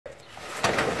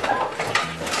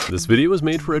This video was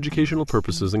made for educational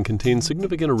purposes and contains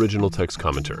significant original text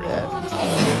commentary.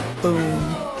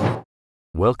 Boom.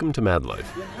 Welcome to Madlife.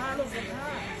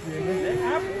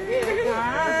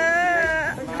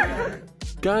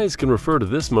 Guys can refer to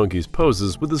this monkey's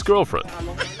poses with his girlfriend.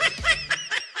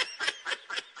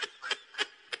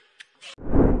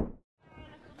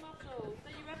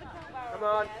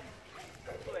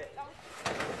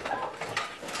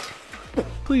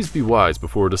 Please be wise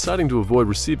before deciding to avoid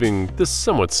receiving this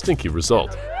somewhat stinky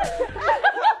result.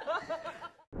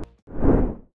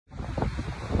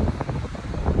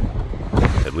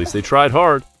 At least they tried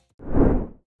hard.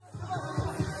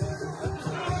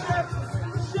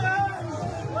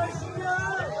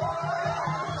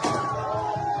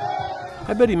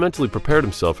 I bet he mentally prepared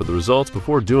himself for the results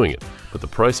before doing it, but the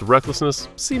price of recklessness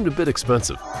seemed a bit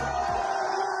expensive.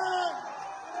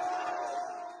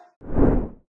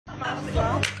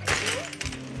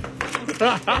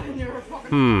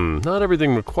 Not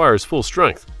everything requires full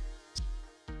strength.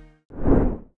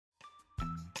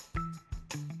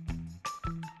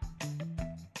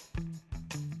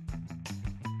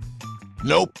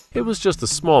 Nope. It was just a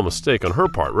small mistake on her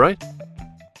part, right?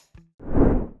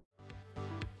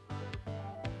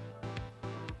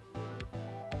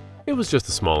 It was just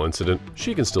a small incident.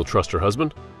 She can still trust her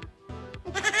husband.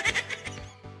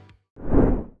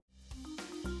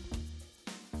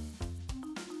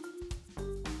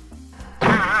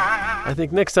 I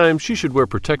think next time she should wear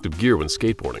protective gear when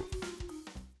skateboarding.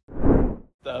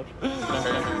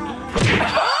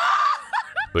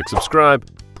 Click subscribe.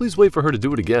 Please wait for her to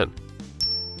do it again.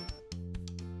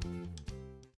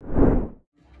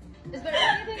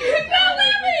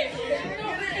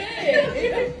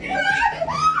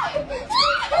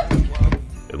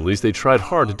 At least they tried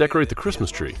hard to decorate the Christmas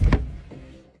tree.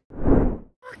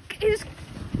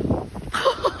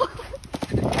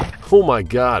 Oh my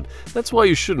God, that's why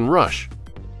you shouldn't rush.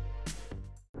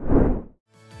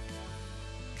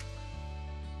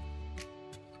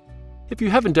 If you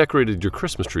haven't decorated your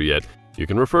Christmas tree yet, you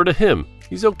can refer to him.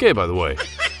 He's okay, by the way.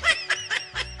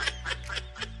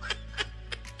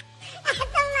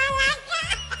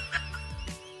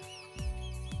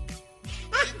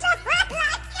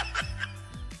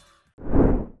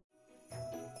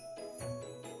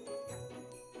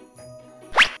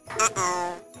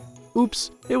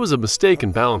 Oops, it was a mistake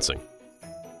in balancing.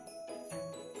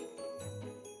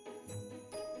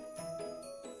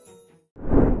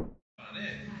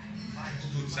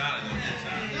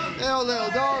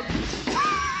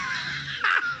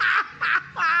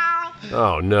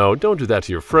 Oh no, don't do that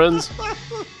to your friends.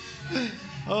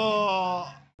 Oh.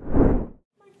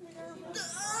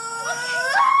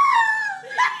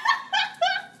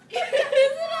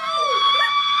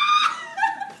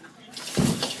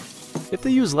 If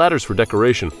they use ladders for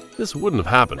decoration, this wouldn't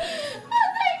have happened.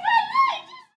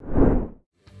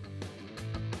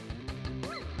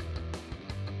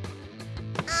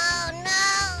 Oh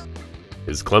no!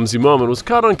 His clumsy moment was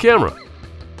caught on camera.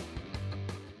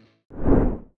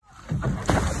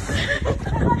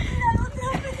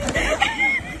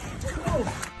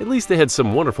 At least they had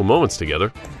some wonderful moments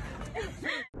together.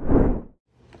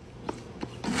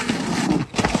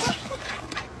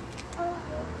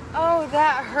 Oh,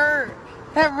 that hurt.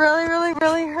 That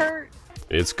really hurt.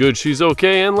 It's good she's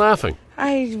okay and laughing.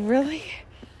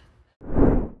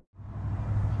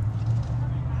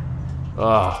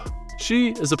 She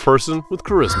is a person with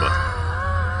charisma.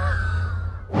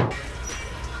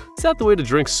 Is that the way to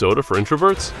drink soda for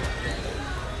introverts?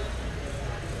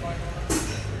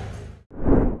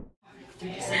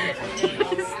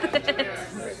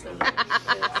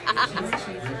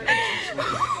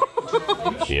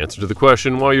 The answer to the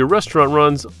question why your restaurant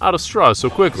runs out of straws so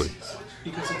quickly.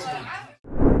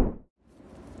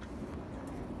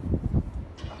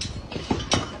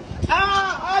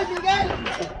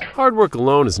 Hard work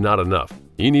alone is not enough.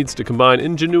 He needs to combine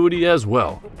ingenuity as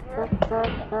well.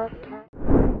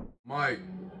 Mike,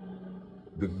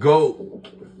 the GOAT.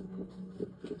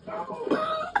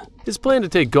 His plan to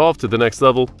take golf to the next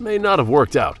level may not have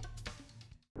worked out.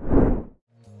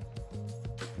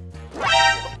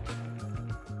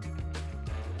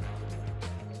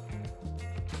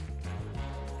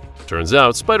 Turns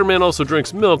out, Spider-Man also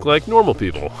drinks milk like normal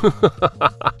people.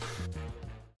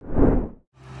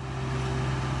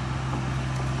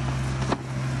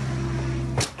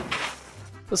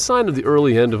 A sign of the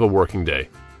early end of a working day.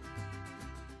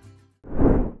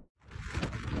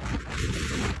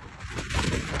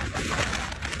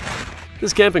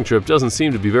 This camping trip doesn't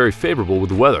seem to be very favorable with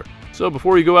the weather, so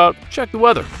before you go out, check the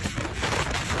weather.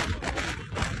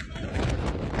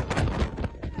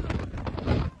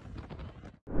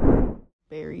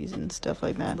 berries and stuff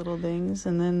like that, little things,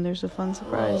 and then there's a fun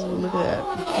surprise. Look at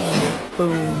that.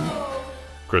 Boom.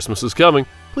 Christmas is coming.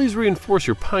 Please reinforce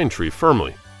your pine tree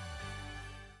firmly.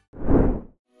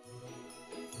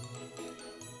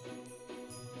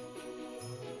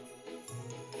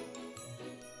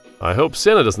 I hope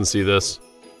Santa doesn't see this.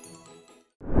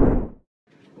 Oh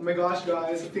my gosh,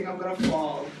 guys, I think I'm gonna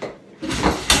fall.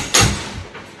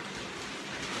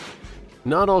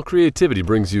 Not all creativity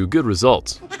brings you good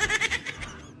results.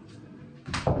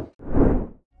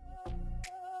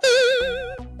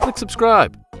 Click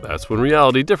subscribe. That's when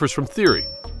reality differs from theory.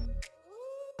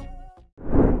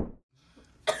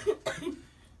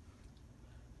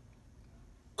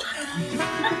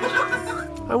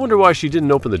 I wonder why she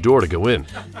didn't open the door to go in.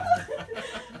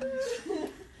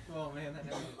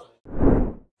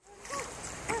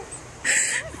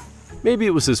 Maybe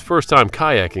it was his first time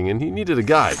kayaking and he needed a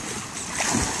guide.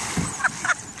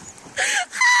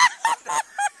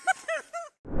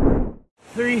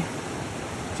 3,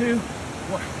 2,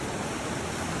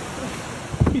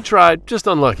 1. He tried, just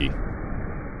unlucky.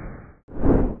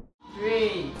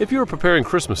 3. If you are preparing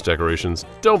Christmas decorations,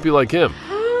 don't be like him.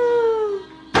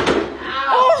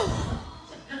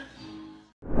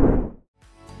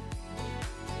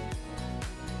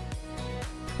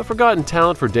 A forgotten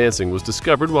talent for dancing was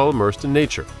discovered while immersed in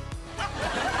nature.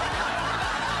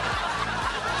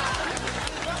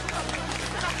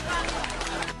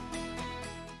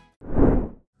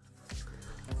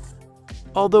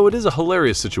 Although it is a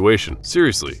hilarious situation,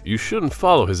 seriously, you shouldn't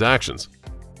follow his actions.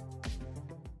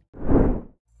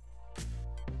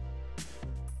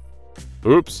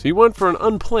 Oops, he went for an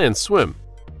unplanned swim.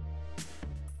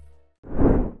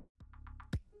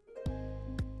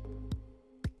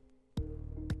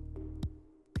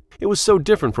 It was so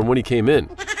different from when he came in.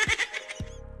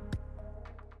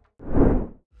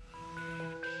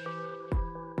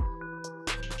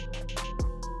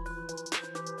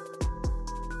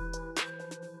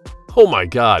 Oh my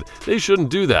God, they shouldn't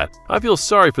do that. I feel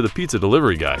sorry for the pizza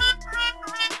delivery guy.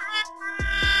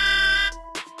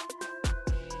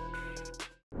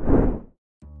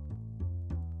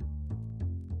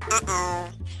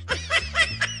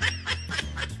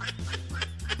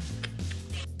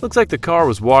 Looks like the car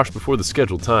was washed before the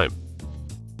scheduled time.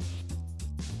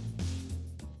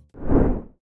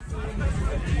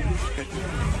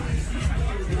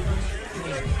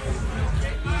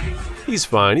 He's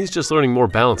fine, he's just learning more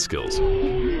balance skills.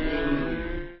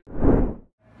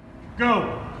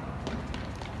 Go!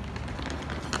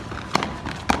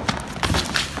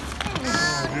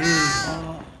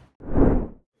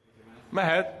 My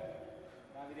head.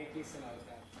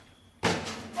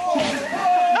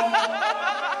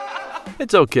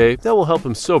 It's okay, that will help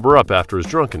him sober up after his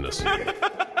drunkenness.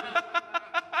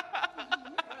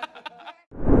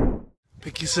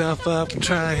 Pick yourself up and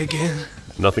try again.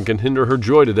 Nothing can hinder her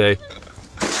joy today.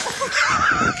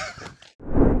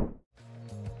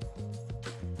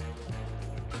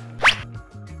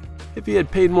 If he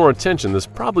had paid more attention, this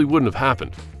probably wouldn't have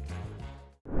happened.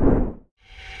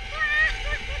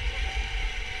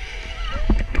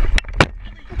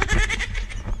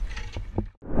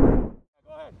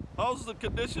 How's the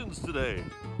conditions today?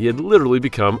 He had literally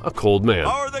become a cold man.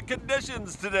 How are the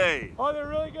conditions today? Oh, they're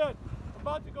really good. I'm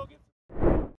about to go get...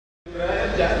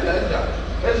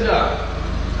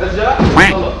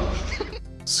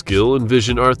 Skill and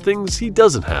vision are things he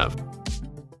doesn't have.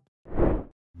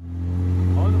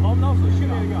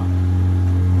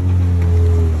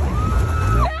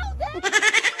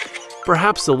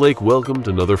 Perhaps the lake welcomed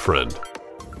another friend.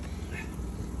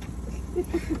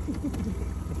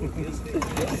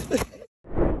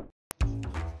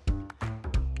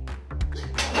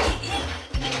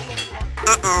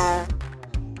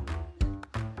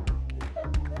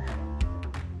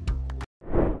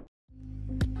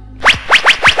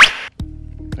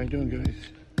 How you doing, guys?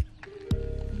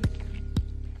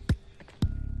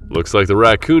 Looks like the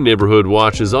Raccoon Neighborhood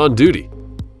Watch is on duty.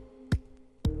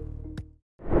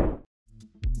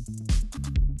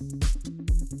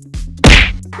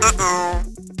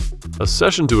 A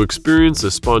session to experience a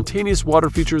spontaneous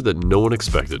water feature that no one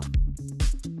expected.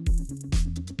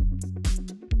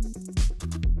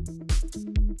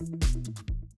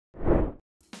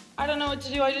 I don't know what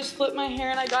to do. I just flipped my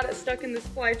hair and I got it stuck in this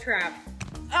fly trap.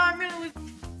 Oh, I'm gonna lose.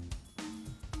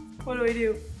 What do I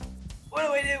do? What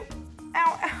do I do?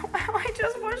 Ow, ow, ow. I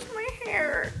just washed my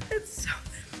hair. It's so...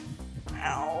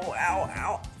 Ow, ow,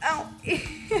 ow, ow. Ew.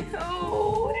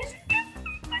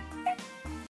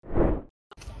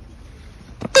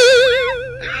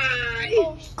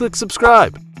 Click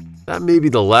subscribe. That may be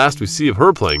the last we see of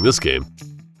her playing this game.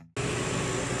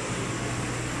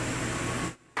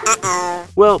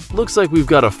 Well, looks like we've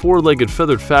got a four-legged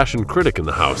feathered fashion critic in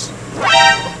the house.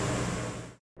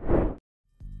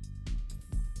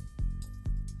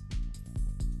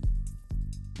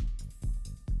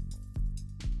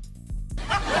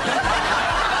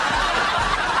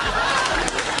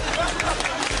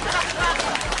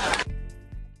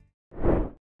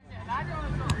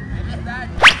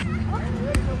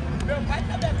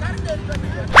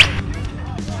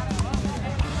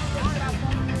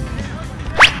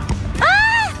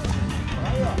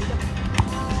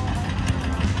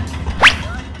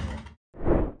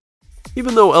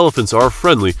 Even though elephants are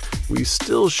friendly, we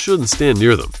still shouldn't stand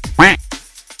near them.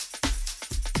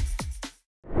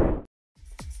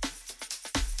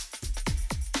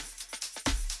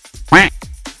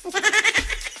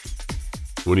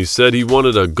 When he said he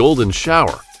wanted a golden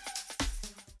shower.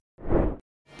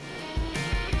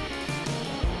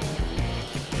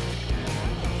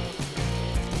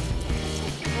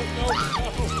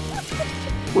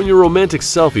 When your romantic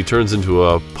selfie turns into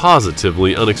a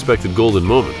positively unexpected golden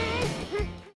moment.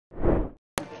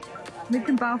 Make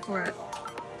them bow for it.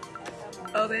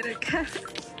 Oh, they didn't catch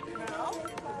it.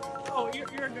 Oh, you're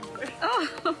a good boy.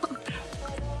 Oh.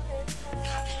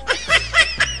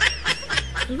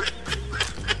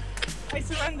 I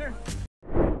surrender.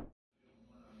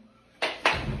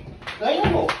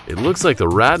 It looks like the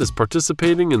rat is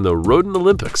participating in the rodent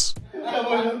Olympics.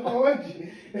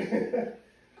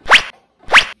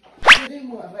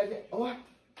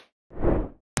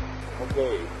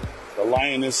 Okay, the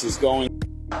lioness is going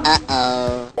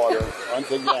water once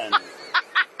again.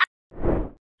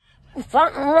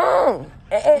 Something wrong.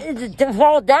 Did it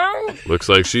fall down? Looks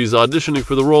like she's auditioning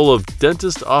for the role of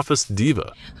dentist office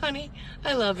diva. Honey,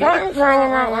 I love you. Something's wrong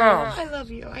in that house. I love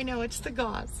you. I know it's the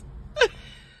gauze.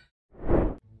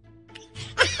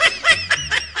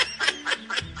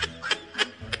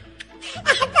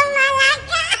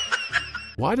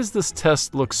 Why does this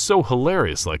test look so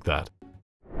hilarious like that?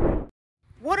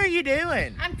 What are you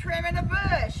doing? I'm trimming a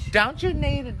bush. Don't you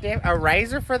need a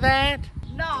razor for that?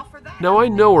 No, for that. Now I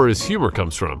know where his humor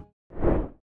comes from.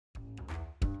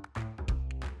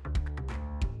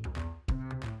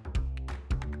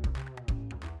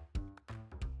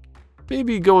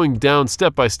 Maybe going down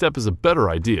step by step is a better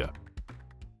idea.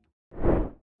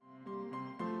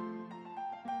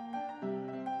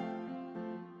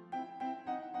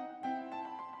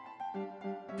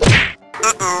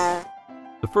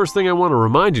 The first thing I want to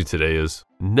remind you today is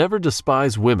never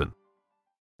despise women.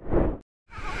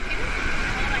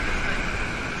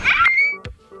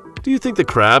 Do you think the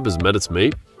crab has met its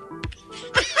mate?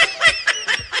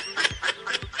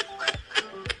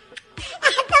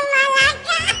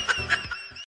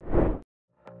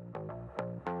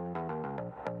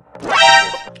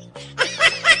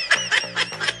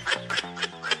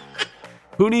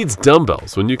 Who needs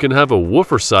dumbbells when you can have a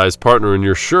woofer-sized partner in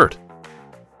your shirt?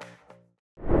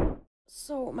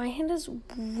 So my hand is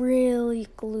really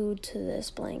glued to this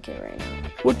blanket right now.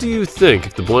 What do you think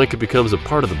if the blanket becomes a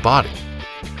part of the body?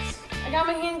 I got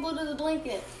my hand glued to the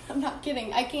blanket. I'm not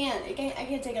kidding. I can't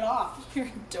take it off. You're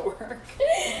a dork.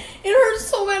 It hurts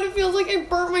so bad. It feels like I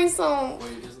burnt myself.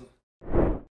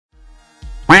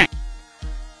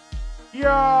 Yo,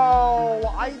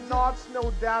 I not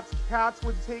know that cats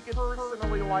would take it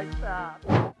personally like that.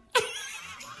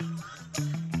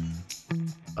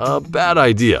 A bad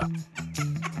idea.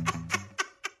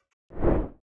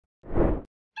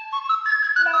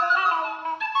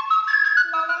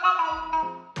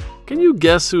 Can you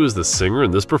guess who is the singer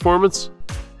in this performance?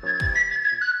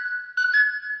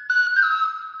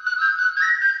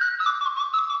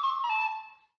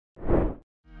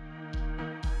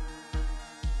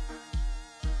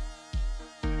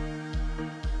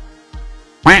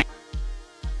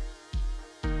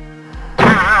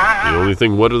 The only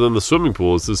thing wetter than the swimming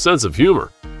pool is his sense of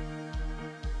humor.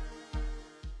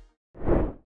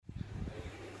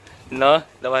 No,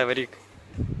 давай, Варик.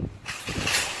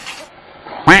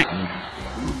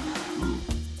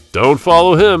 Don't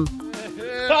follow him.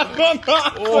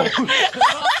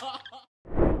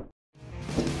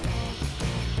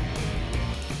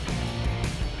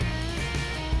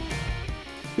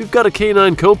 We've got a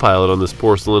canine co-pilot on this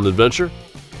porcelain adventure.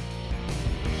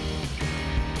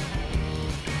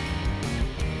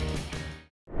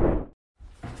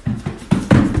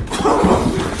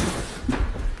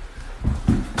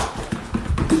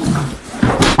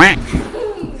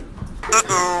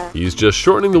 He's just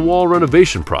shortening the wall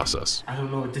renovation process. I don't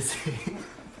know what to say.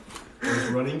 I was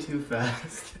running too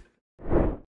fast.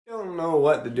 I don't know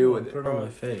what to do with it. Put it on my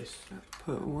face.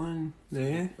 Put one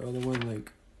there, the other one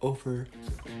like over.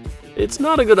 It's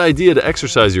not a good idea to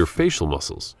exercise your facial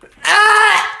muscles.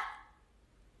 Ah!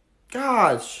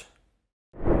 Gosh.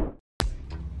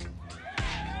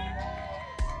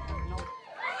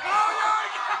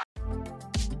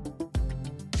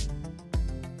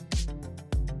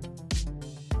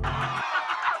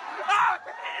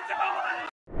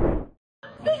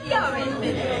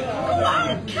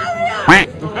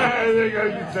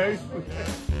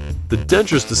 The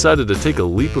dentures decided to take a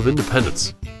leap of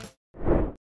independence.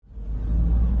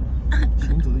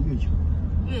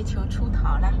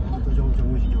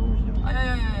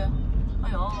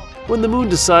 When the moon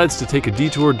decides to take a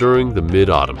detour during the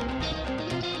mid-autumn.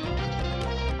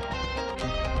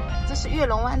 这是月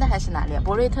龙湾的还是哪里啊？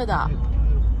博瑞特的，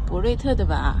博瑞特的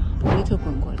吧？博瑞特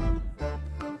滚过来。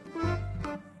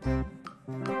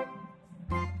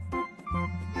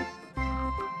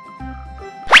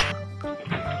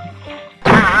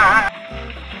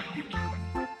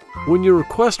 When your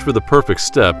request for the perfect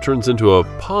step turns into a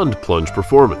pond plunge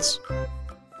performance.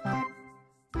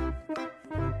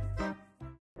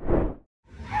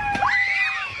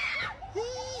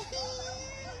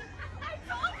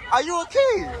 Are you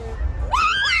okay?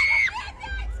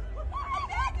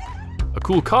 A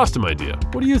cool costume idea.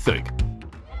 What do you think?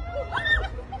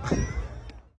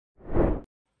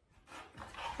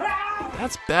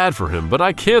 That's bad for him, but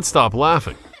I can't stop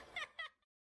laughing.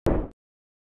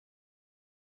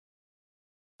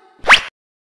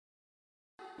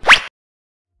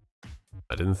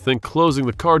 I didn't think closing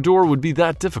the car door would be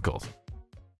that difficult.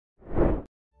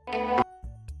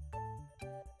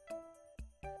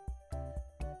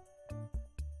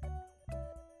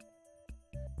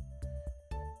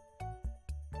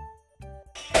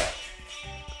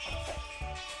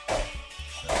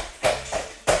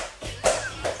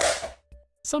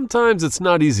 Sometimes it's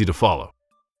not easy to follow.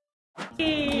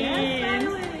 Yes,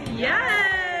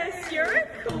 you're a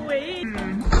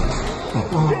queen.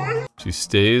 She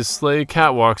stays, Slay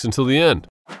catwalks until the end.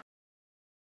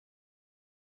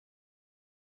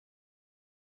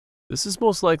 This is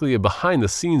most likely a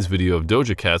behind-the-scenes video of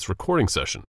Doja Cat's recording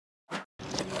session.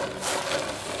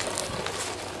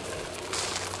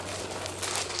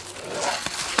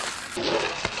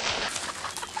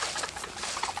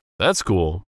 That's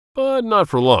cool, but not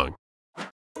for long.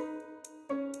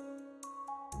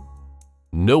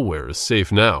 Nowhere is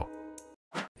safe now.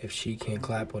 If she can't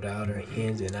clap without her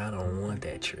hands, then I don't want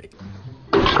that trick.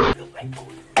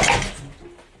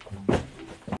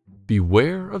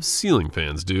 Beware of ceiling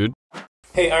fans, dude.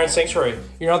 Hey, Iron Sanctuary,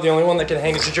 you're not the only one that can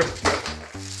hang a ginger.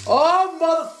 Oh,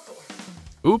 mother.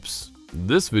 Oops,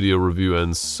 this video review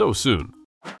ends so soon.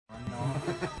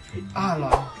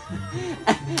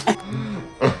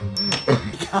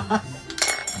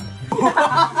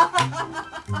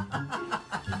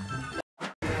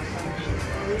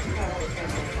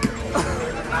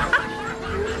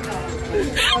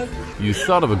 You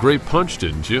thought of a great punch,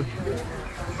 didn't you?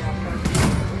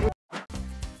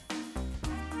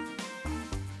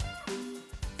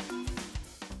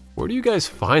 Where do you guys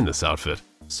find this outfit?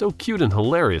 So cute and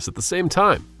hilarious at the same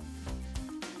time.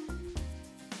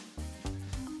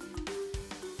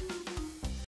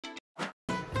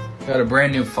 Got a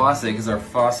brand new faucet because our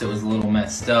faucet was a little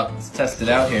messed up. Let's test it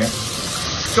out here.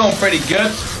 It's going pretty good.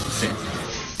 Let's see.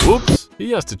 Whoops,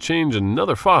 he has to change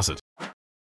another faucet.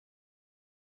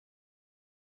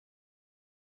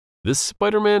 This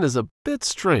Spider-Man is a bit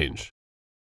strange.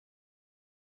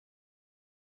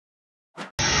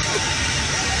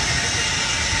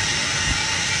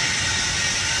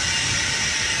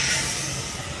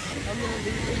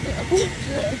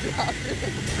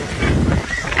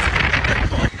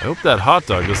 I hope that hot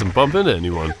dog doesn't bump into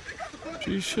anyone.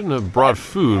 She shouldn't have brought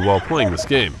food while playing this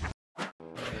game.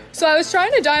 So I was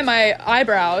trying to dye my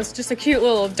eyebrows just a cute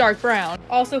little dark brown.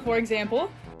 Also, for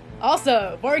example,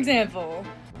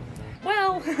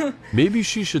 well... Maybe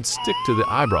she should stick to the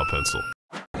eyebrow pencil.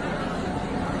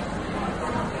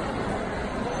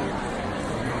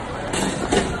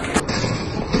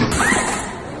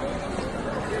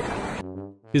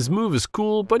 His move is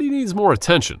cool, but he needs more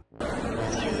attention.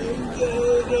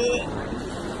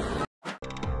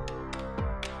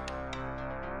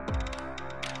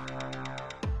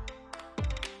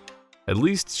 At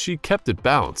least she kept it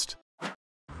balanced.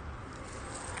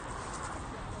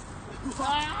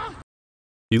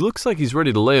 He looks like he's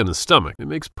ready to lay on his stomach. It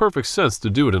makes perfect sense to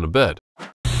do it in a bed.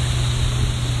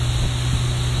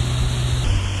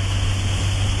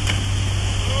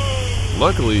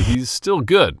 Luckily, he's still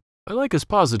good. I like his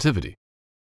positivity.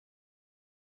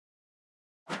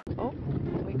 Oh,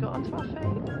 we got onto our fate.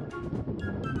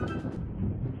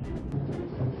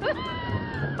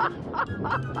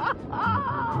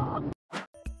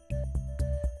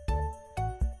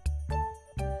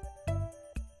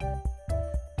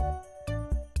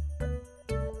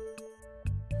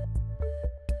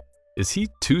 Is he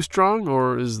too strong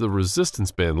or is the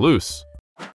resistance band loose?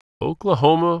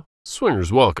 Oklahoma,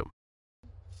 swingers welcome.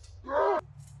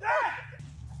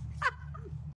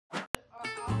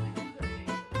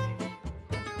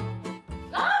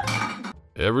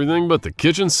 Everything but the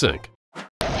kitchen sink.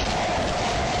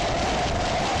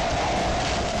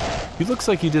 He looks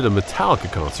like he did a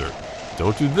Metallica concert.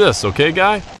 Don't do this, okay,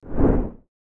 guy?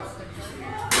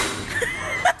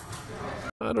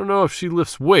 I don't know if she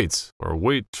lifts weights or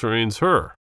weight trains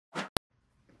her.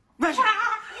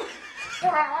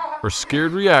 Her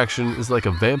scared reaction is like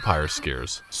a vampire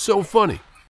scares. So funny.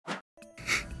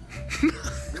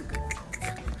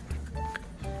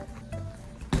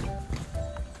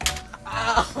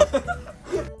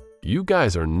 You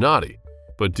guys are naughty,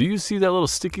 but do you see that little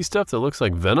sticky stuff that looks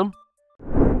like venom?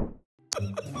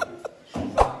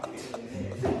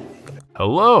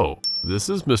 Hello, this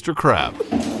is Mr. Crab.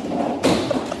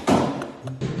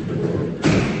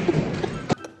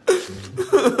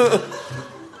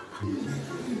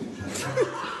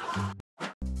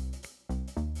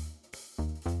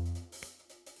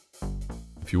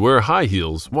 If you wear high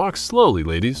heels, walk slowly,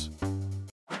 ladies.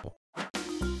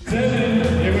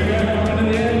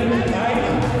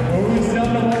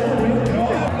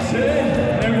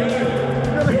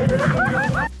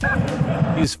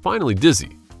 He's finally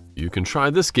dizzy. You can try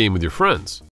this game with your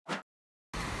friends.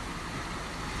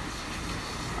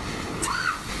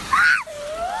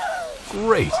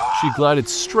 Great! She glided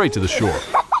straight to the shore.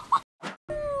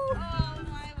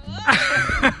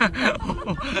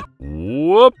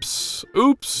 Whoops!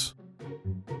 Oops!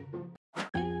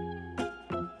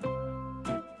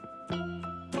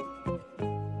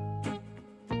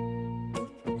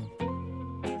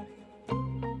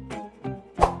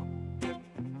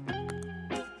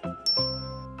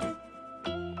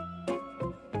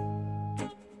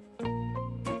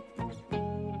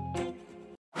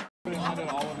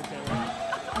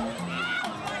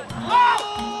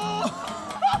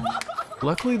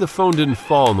 Luckily, the phone didn't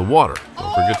fall in the water.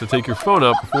 Don't forget to take your phone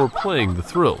out before playing the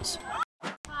thrills.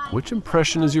 Which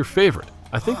impression is your favorite?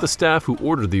 I think the staff who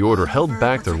ordered the order held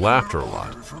back their laughter a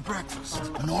lot. For breakfast,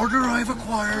 an order I've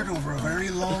acquired over a very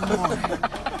long morning.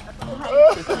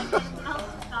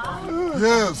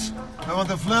 Yes, I want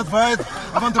a flat white,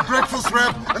 I want a breakfast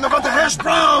wrap, and I want a hash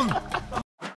brown!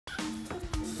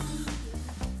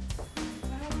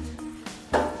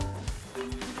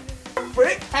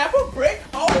 Brick, apple, brick,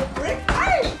 oh, brick,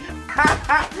 hey!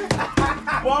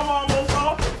 Well, I'm almost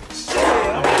off. Shit,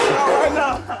 I'm out right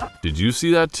now. Did you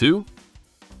see that too?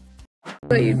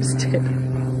 Waves tip.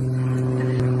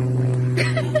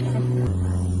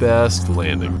 Best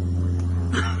landing.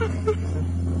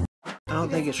 I don't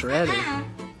think it's ready.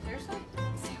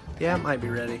 Yeah, it might be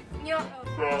ready.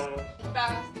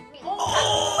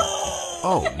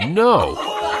 Oh no!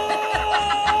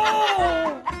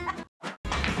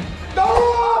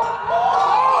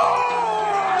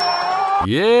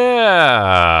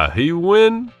 Yeah, he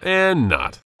win and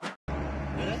not.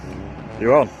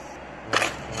 You're on.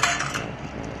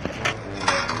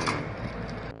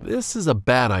 This is a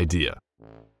bad idea.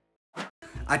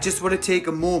 I just want to take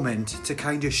a moment to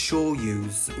kind of show you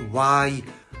why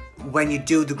when you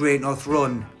do the Great North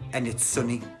Run and it's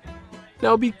sunny.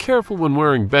 Now be careful when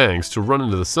wearing bangs to run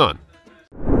into the sun.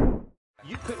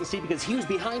 You couldn't see because he was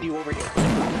behind you over here. Is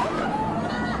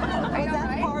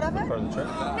that part of it? Part of the trip?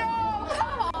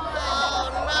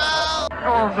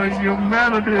 All the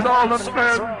humanity, all the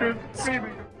fans see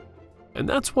me. And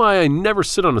that's why I never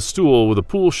sit on a stool with a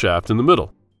pool shaft in the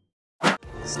middle.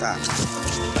 Stop.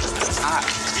 Stop.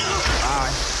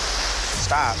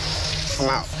 Stop. Come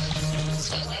out.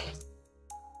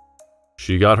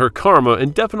 She got her karma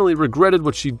and definitely regretted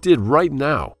what she did right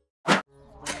now.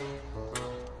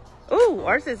 Ooh,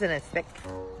 ours isn't as thick.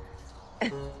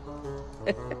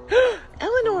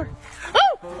 Eleanor! Oh!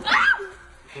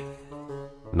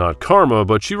 Not karma,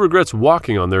 but she regrets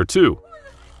walking on there too.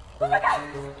 Oh my God!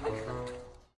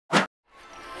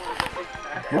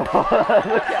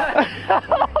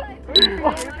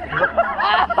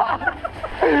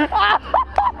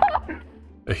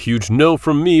 A huge no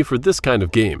from me for this kind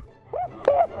of game.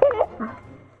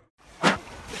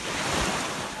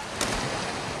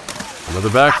 Another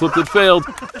backflip that failed,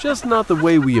 just not the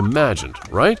way we imagined,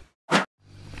 right?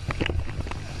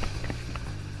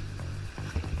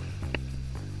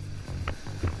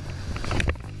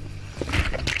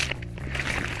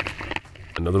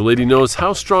 Another lady knows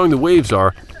how strong the waves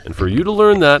are, and for you to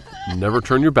learn that, never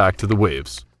turn your back to the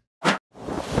waves.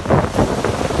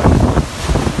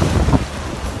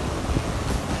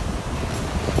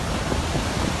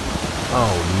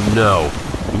 Oh no.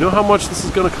 You know how much this is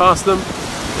going to cost them?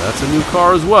 That's a new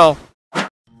car as well.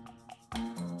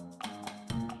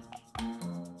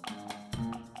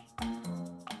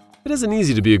 It isn't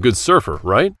easy to be a good surfer,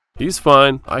 right? He's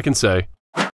fine, I can say.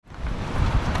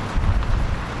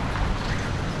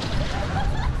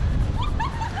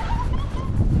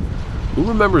 Who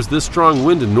remembers this strong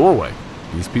wind in Norway?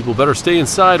 These people better stay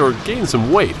inside or gain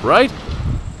some weight, right?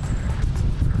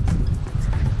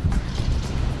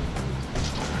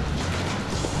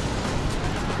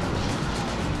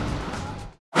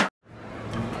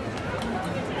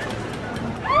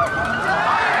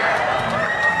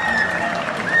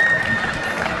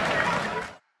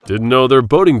 Didn't know their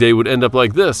boating day would end up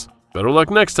like this. Better luck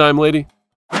next time, lady.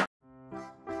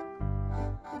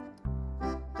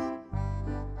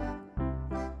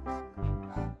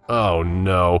 Oh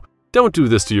no, don't do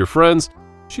this to your friends.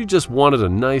 She just wanted a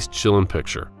nice chillin'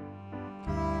 picture.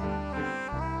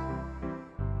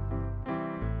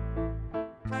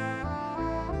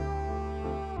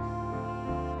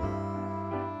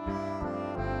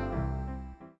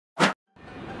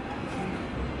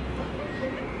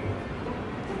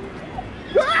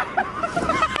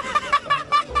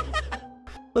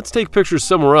 Let's take pictures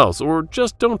somewhere else, or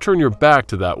just don't turn your back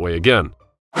to that way again.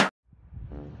 He's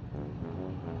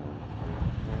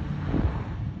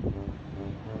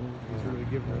really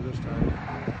giving her this time.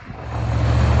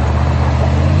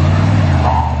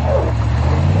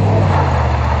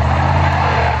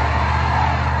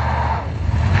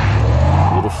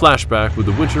 A little flashback with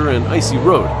the winter and icy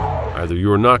road. Either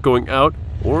you are not going out,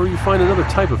 or you find another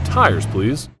type of tires,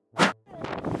 please.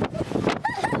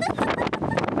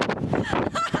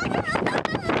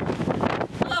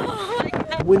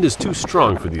 The wind is too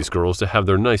strong for these girls to have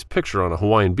their nice picture on a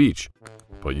Hawaiian beach.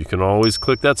 But you can always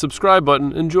click that subscribe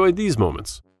button and enjoy these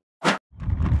moments.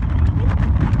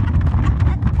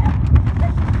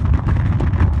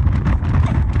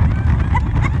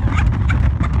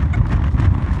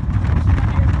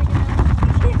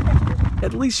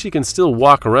 At least she can still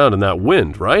walk around in that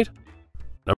wind, right?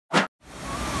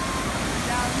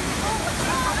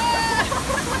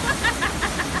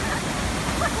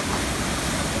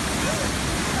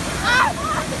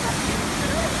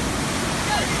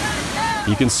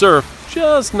 He can surf,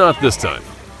 just not this time.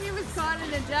 He was caught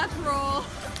in a death roll.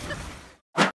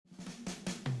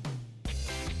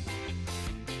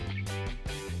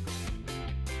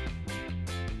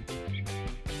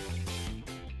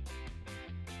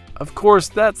 Of course,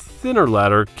 that thinner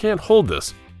ladder can't hold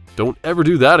this. Don't ever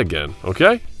do that again,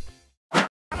 okay?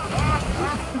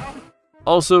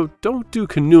 Also, don't do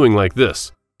canoeing like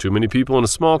this. Too many people in a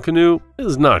small canoe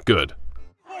is not good.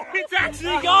 It's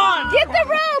actually gone! Get the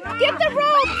rope! Get the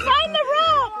rope! Find the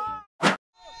rope!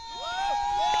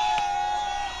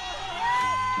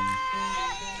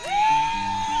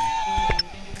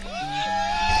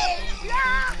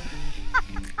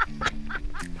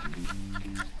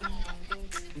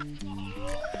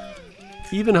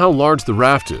 Even how large the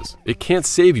raft is, it can't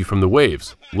save you from the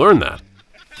waves. Learn that.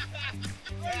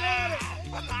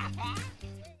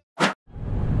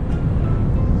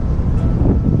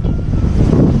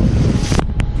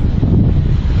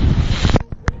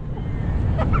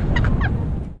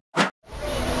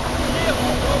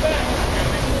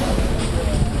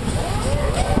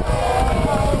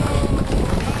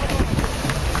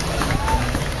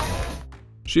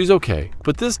 She's okay,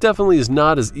 but this definitely is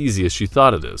not as easy as she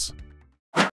thought it is.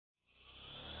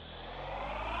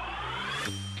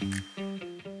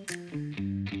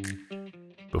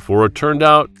 Before it turned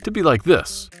out to be like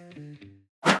this.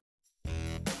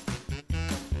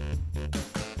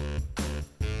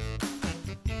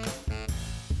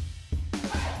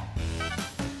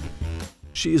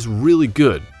 She is really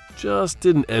good, just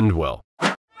didn't end well.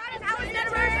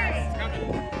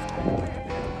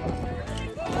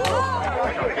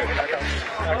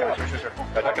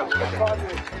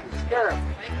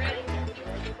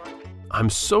 I'm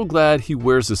so glad he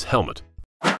wears his helmet.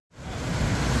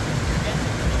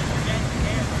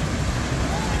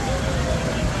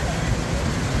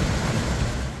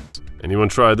 Anyone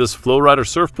try this Flowrider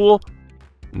surf pool?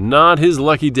 Not his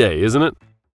lucky day, isn't it?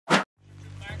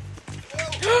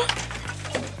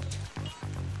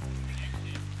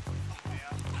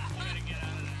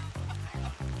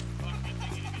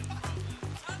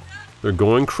 They're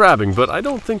going crabbing, but I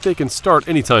don't think they can start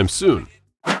anytime soon.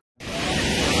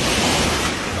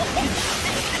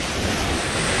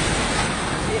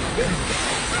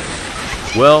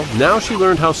 Well, now she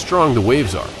learned how strong the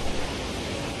waves are.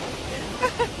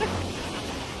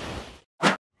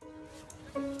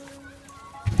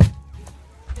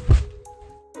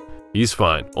 He's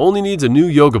fine, only needs a new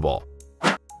yoga ball.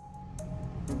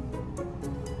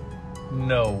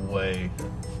 No way.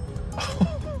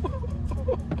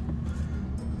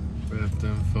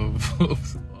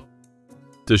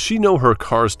 Does she know her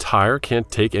car's tire can't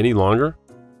take any longer?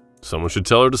 Someone should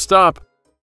tell her to stop.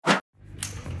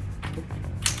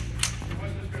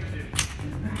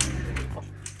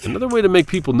 Another way to make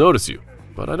people notice you,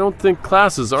 but I don't think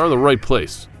classes are the right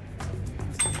place.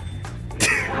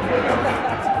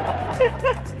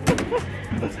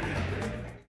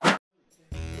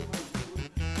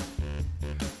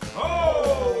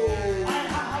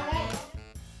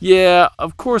 Yeah,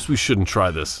 of course we shouldn't try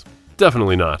this.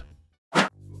 Definitely not.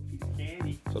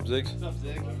 Sub-Zigs?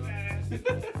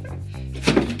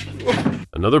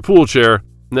 Another pool chair.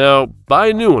 Now, buy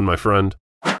a new one, my friend.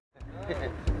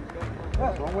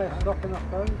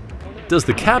 Does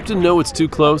the captain know it's too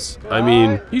close? I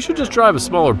mean, he should just drive a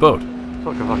smaller boat. It's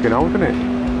like a fucking old, isn't it?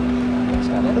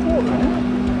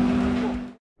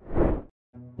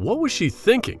 What was she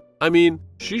thinking? I mean,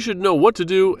 she should know what to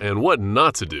do and what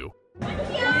not to do.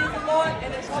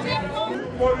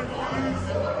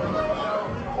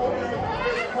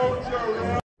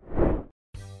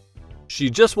 She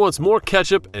just wants more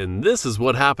ketchup, and this is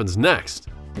what happens next.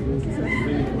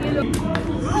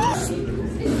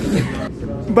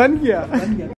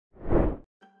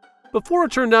 Before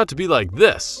it turned out to be like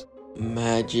this.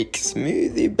 Magic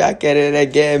smoothie, back at it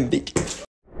again.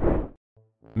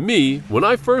 Me, when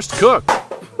I first cooked.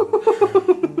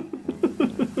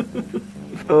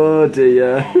 Oh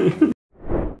dear.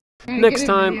 Next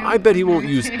time, I bet he won't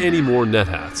use any more net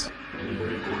hats.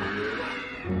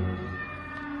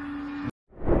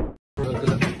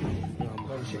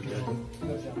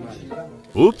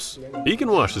 Oops, he can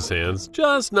wash his hands,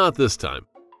 just not this time.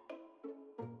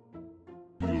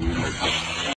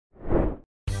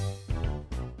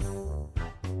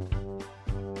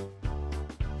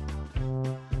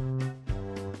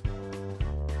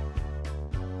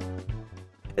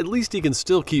 At least he can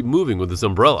still keep moving with his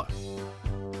umbrella.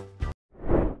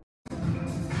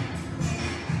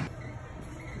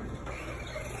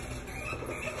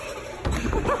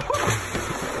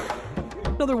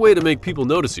 Another way to make people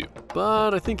notice you,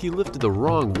 but I think he lifted the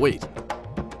wrong weight.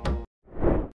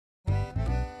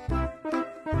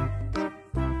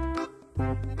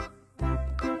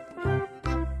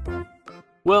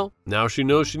 Well, now she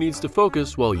knows she needs to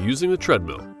focus while using the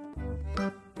treadmill.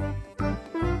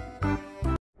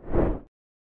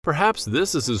 Perhaps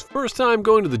this is his first time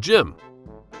going to the gym.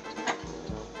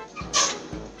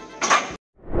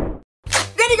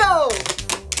 Ready, go!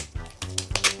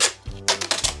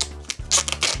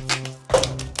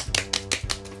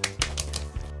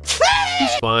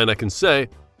 He's fine, I can say,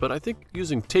 but I think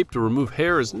using tape to remove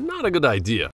hair is not a good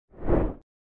idea.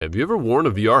 Have you ever worn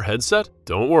a VR headset?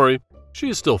 Don't worry, she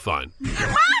is still fine.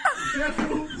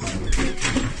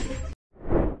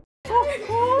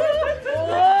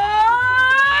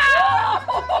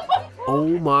 Oh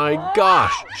my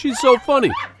gosh, she's so funny!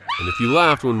 And if you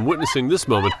laughed when witnessing this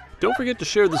moment, don't forget to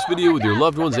share this video with your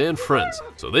loved ones and friends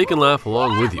so they can laugh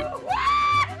along with you.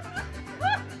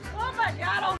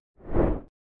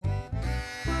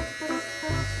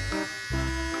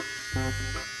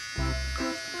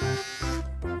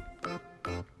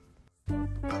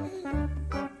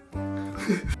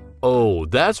 Oh,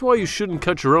 that's why you shouldn't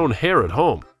cut your own hair at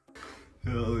home.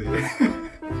 Hell yeah.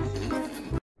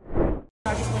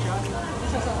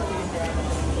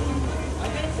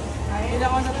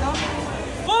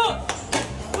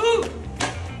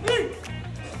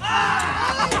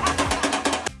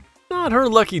 Not her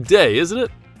lucky day, isn't it?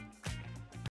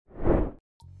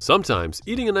 Sometimes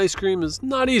eating an ice cream is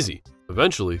not easy.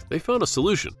 Eventually, they found a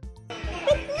solution.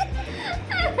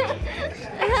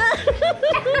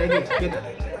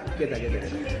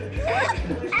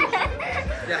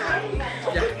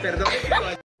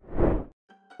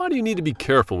 Why do you need to be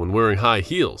careful when wearing high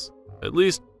heels? At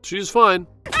least, she's fine.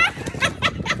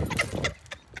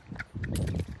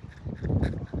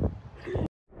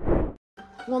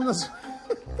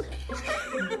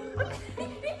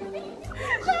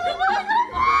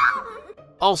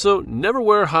 Also, never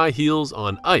wear high heels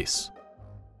on ice.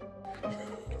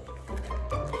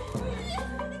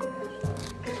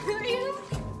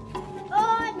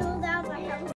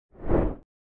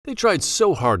 They tried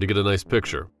so hard to get a nice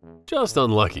picture. Just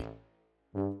unlucky.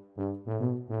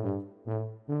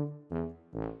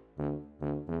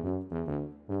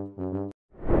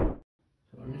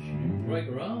 Break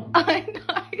around. I know.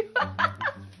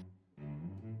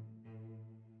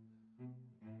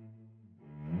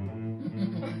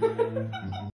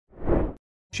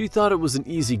 She thought it was an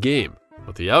easy game,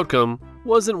 but the outcome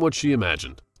wasn't what she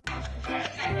imagined.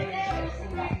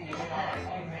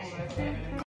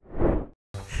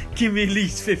 Give me at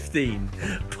least 15.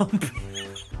 Pump.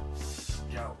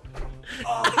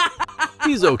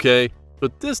 He's okay,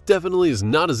 but this definitely is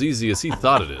not as easy as he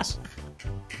thought it is.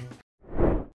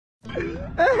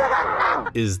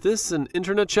 Is this an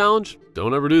internet challenge?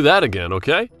 Don't ever do that again,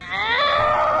 okay?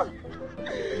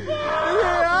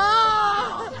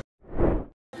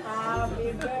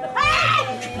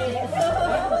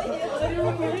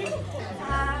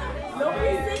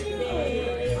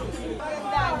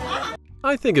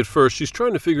 I think at first she's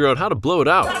trying to figure out how to blow it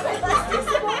out.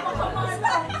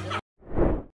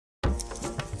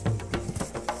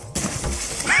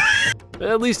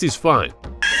 At least he's fine.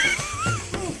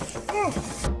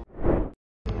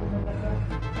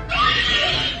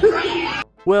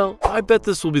 Well, I bet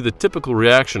this will be the typical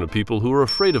reaction of people who are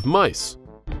afraid of mice.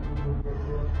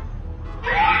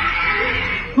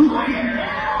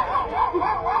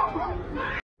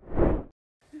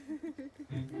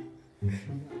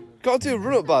 Gotta do a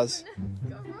run-up, Buzz.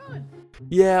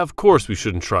 Yeah, of course we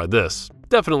shouldn't try this.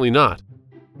 Definitely not.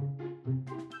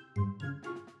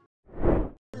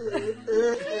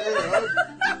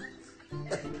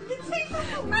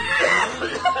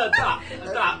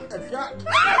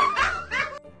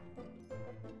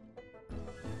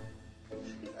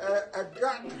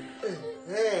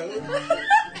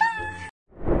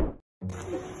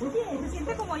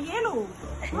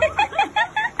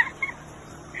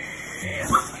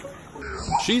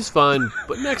 She's fine,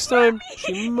 but next time,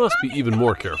 she must be even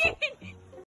more careful.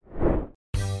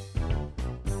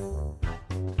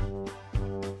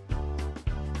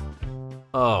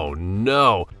 Oh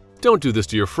no! Don't do this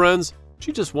to your friends.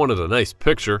 She just wanted a nice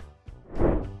picture.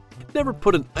 Never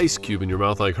put an ice cube in your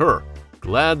mouth like her.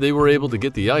 Glad they were able to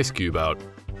get the ice cube out.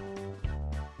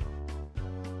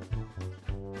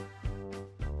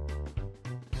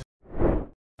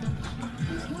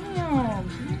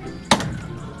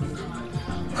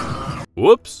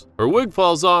 Whoops, her wig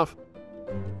falls off.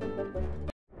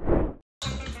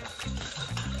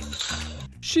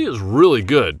 She is really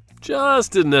good,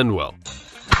 just didn't end well.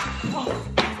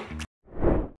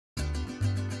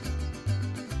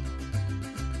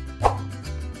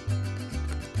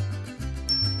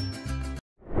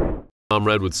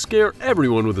 Comrade would scare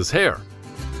everyone with his hair.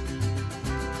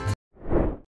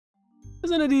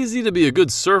 Isn't it easy to be a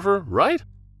good surfer, right?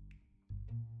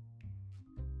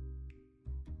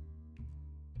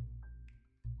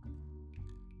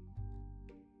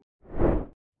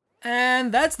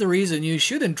 And that's the reason you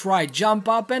shouldn't try jump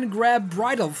up and grab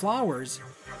bridal flowers.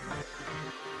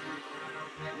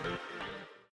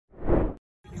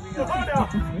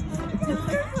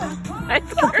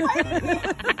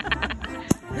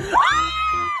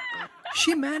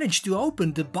 She managed to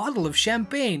open the bottle of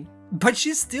champagne, but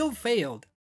she still failed.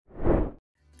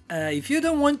 If you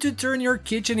don't want to turn your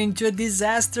kitchen into a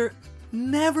disaster,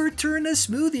 never turn a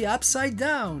smoothie upside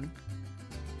down.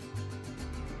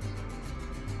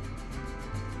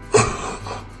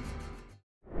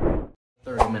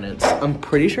 Minutes. I'm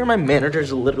pretty sure my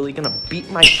manager's literally gonna beat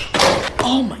my...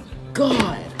 Oh my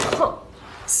god!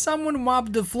 Someone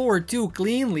mopped the floor too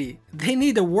cleanly. They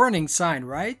need a warning sign,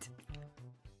 right?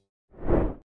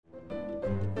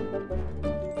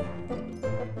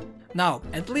 Now,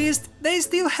 at least they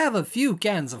still have a few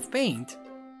cans of paint.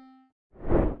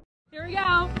 Here we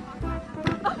go.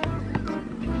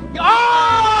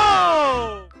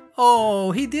 Oh!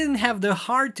 Oh, he didn't have the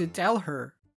heart to tell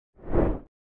her.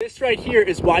 This right here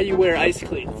is why you wear ice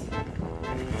cleats.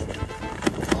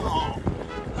 Oh,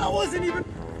 that wasn't even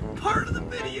part of the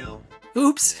video.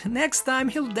 Oops, next time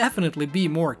he'll definitely be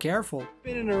more careful.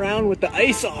 Spinning around with the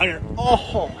ice iron.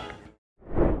 Oh,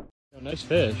 nice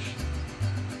fish.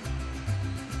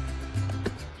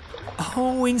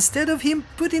 Oh, instead of him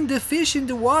putting the fish in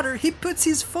the water, he puts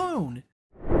his phone.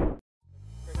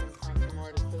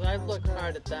 Because I look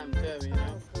hard at them too, you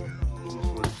know.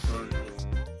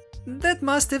 That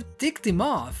must have ticked him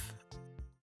off.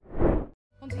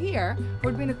 Want hier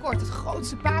wordt binnenkort het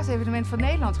grootste paasevenement van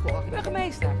Nederland gehouden.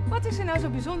 Burgemeester, wat is er nou zo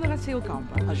bijzonder aan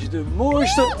Zeilkampen? Als je de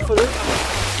mooiste van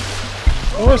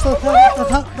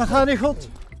dat gaat niet goed.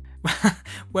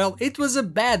 Well, it was a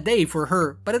bad day for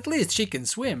her, but at least she can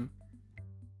swim.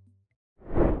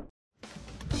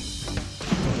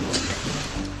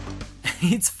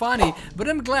 It's funny, but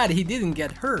I'm glad he didn't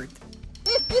get hurt.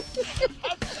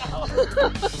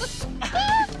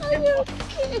 Are you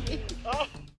okay?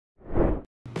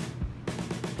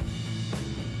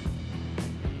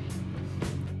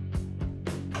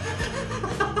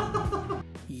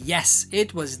 Yes,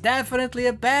 it was definitely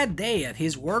a bad day at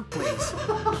his workplace.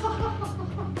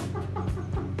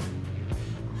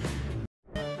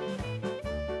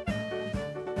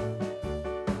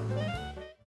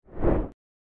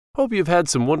 Hope you've had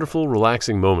some wonderful,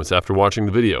 relaxing moments after watching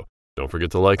the video. Don't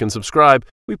forget to like and subscribe.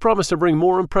 We promise to bring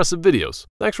more impressive videos.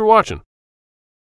 Thanks for watching.